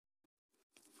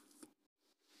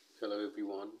Hello,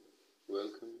 everyone.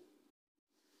 Welcome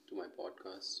to my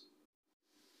podcast.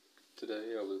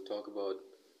 Today, I will talk about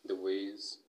the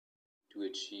ways to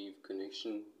achieve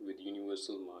connection with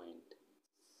universal mind.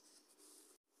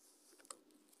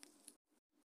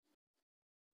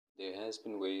 There has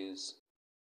been ways,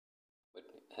 but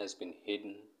has been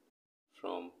hidden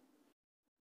from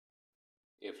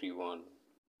everyone.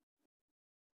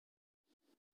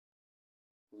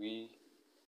 We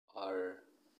are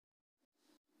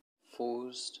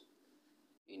forced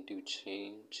into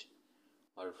change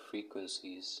our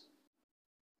frequencies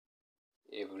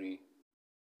every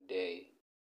day.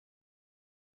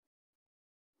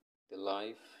 The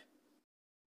life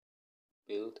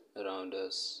built around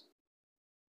us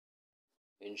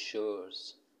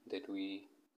ensures that we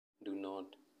do not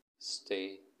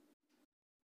stay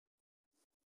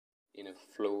in a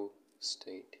flow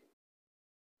state.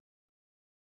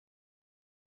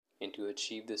 And to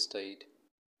achieve this state,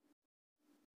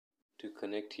 to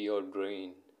connect your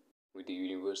brain with the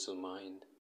universal mind,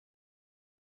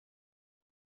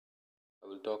 I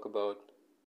will talk about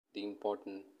the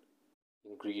important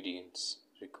ingredients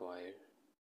required.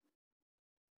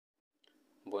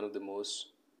 One of the most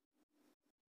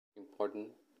important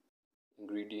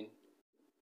ingredient,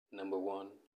 number one,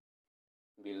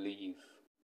 believe.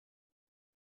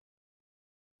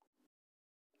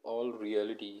 All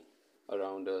reality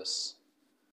around us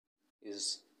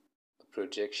is a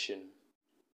projection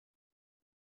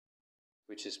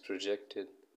which is projected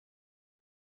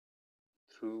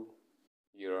through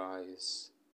your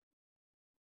eyes.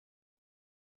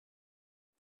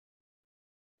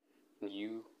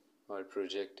 You are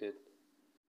projected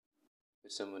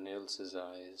with someone else's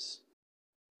eyes.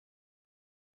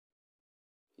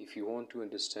 If you want to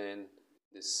understand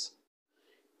this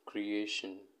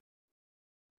creation,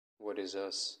 what is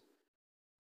us,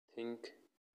 think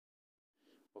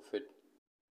of it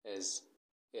as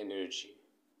energy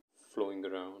flowing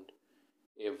around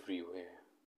everywhere.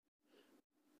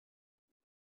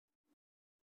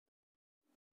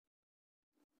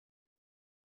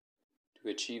 To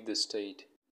achieve this state,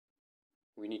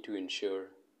 we need to ensure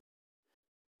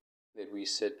that we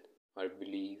set our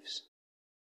beliefs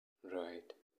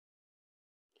right.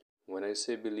 When I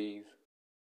say believe,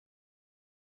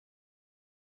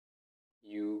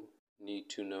 you need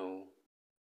to know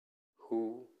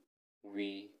who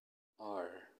we are.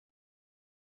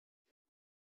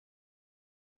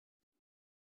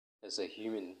 As a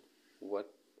human, what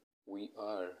we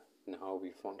are and how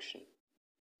we function.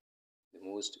 The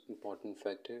most important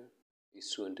factor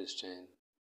is to understand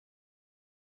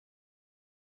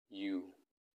you,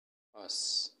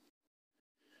 us.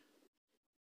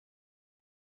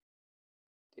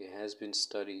 There has been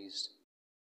studies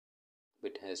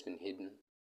but has been hidden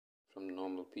from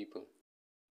normal people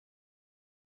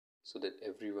so that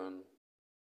everyone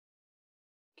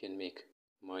can make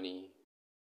money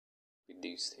with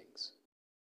these things.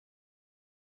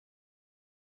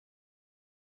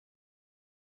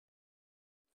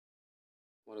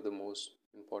 One of the most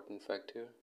important factor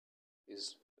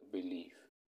is belief.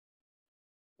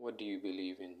 What do you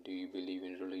believe in? Do you believe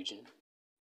in religion?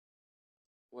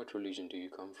 What religion do you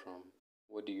come from?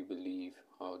 What do you believe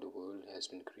how the world has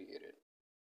been created?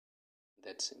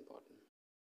 That's important.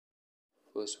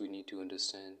 First, we need to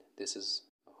understand this is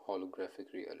a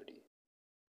holographic reality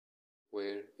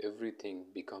where everything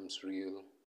becomes real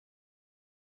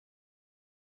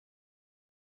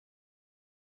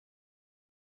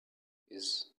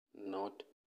is not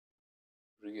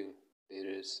real. There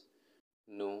is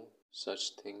no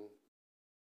such thing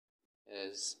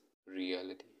as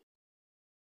reality.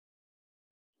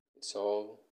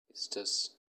 It's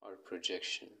just our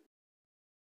projection.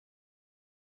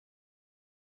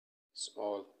 It's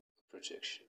all a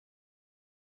projection.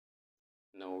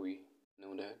 Now we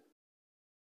know that.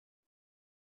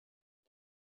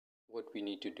 What we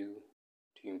need to do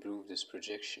to improve this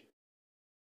projection.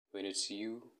 When it's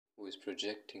you who is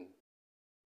projecting,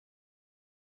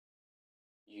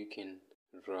 you can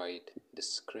write the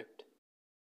script.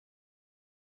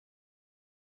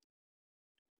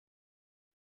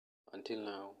 Until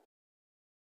now,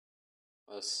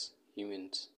 us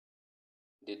humans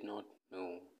did not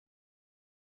know,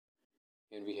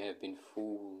 and we have been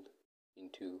fooled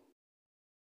into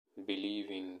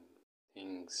believing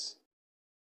things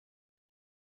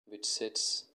which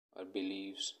sets our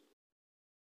beliefs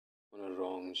on a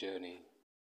wrong journey.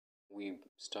 We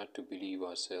start to believe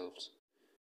ourselves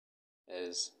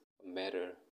as a matter,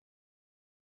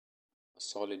 a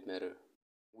solid matter.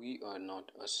 We are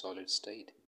not a solid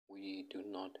state. We do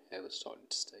not have a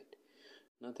solid state.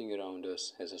 Nothing around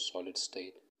us has a solid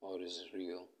state or is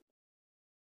real.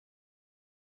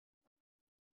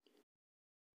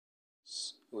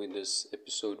 with this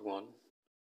episode 1,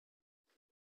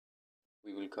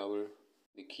 we will cover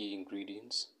the key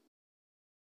ingredients.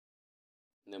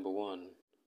 Number 1,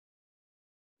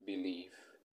 belief.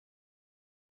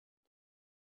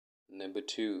 Number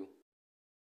 2,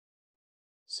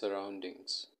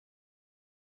 surroundings.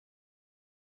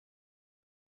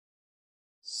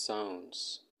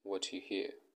 Sounds, what you hear.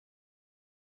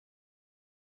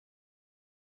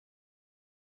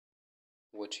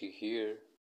 What you hear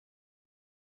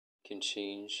can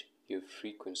change your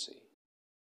frequency.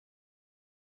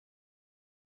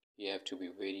 You have to be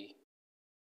very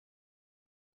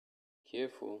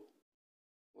careful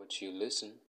what you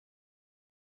listen,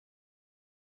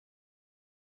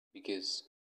 because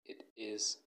it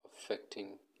is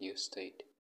affecting your state.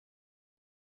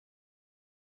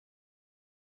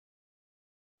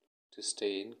 To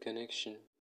stay in connection,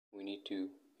 we need to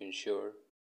ensure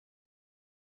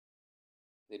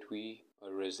that we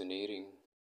are resonating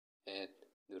at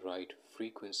the right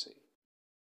frequency.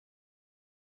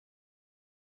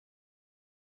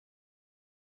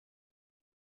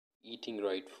 Eating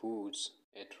right foods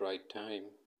at right time,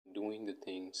 doing the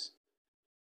things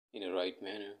in a right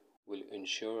manner will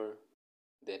ensure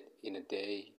that in a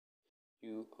day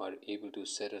you are able to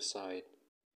set aside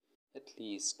at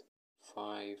least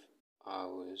 5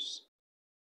 hours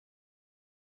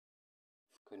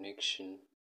of connection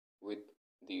with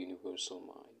the universal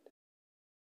mind.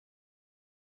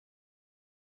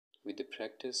 With the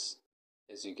practice,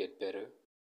 as you get better,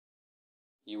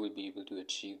 you will be able to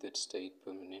achieve that state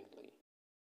permanently.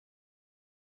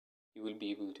 You will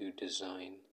be able to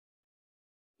design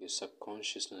your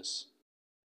subconsciousness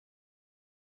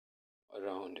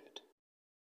around it.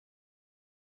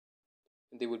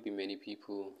 And there would be many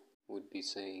people who would be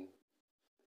saying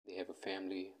they have a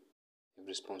family, have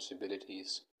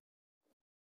responsibilities.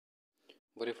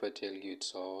 What if I tell you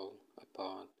it's all a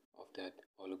part of that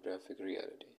holographic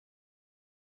reality?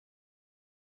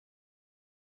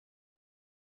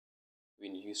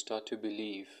 When you start to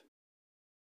believe,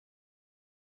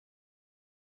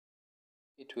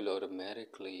 it will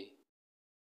automatically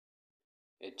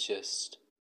adjust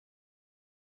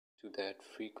to that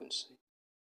frequency.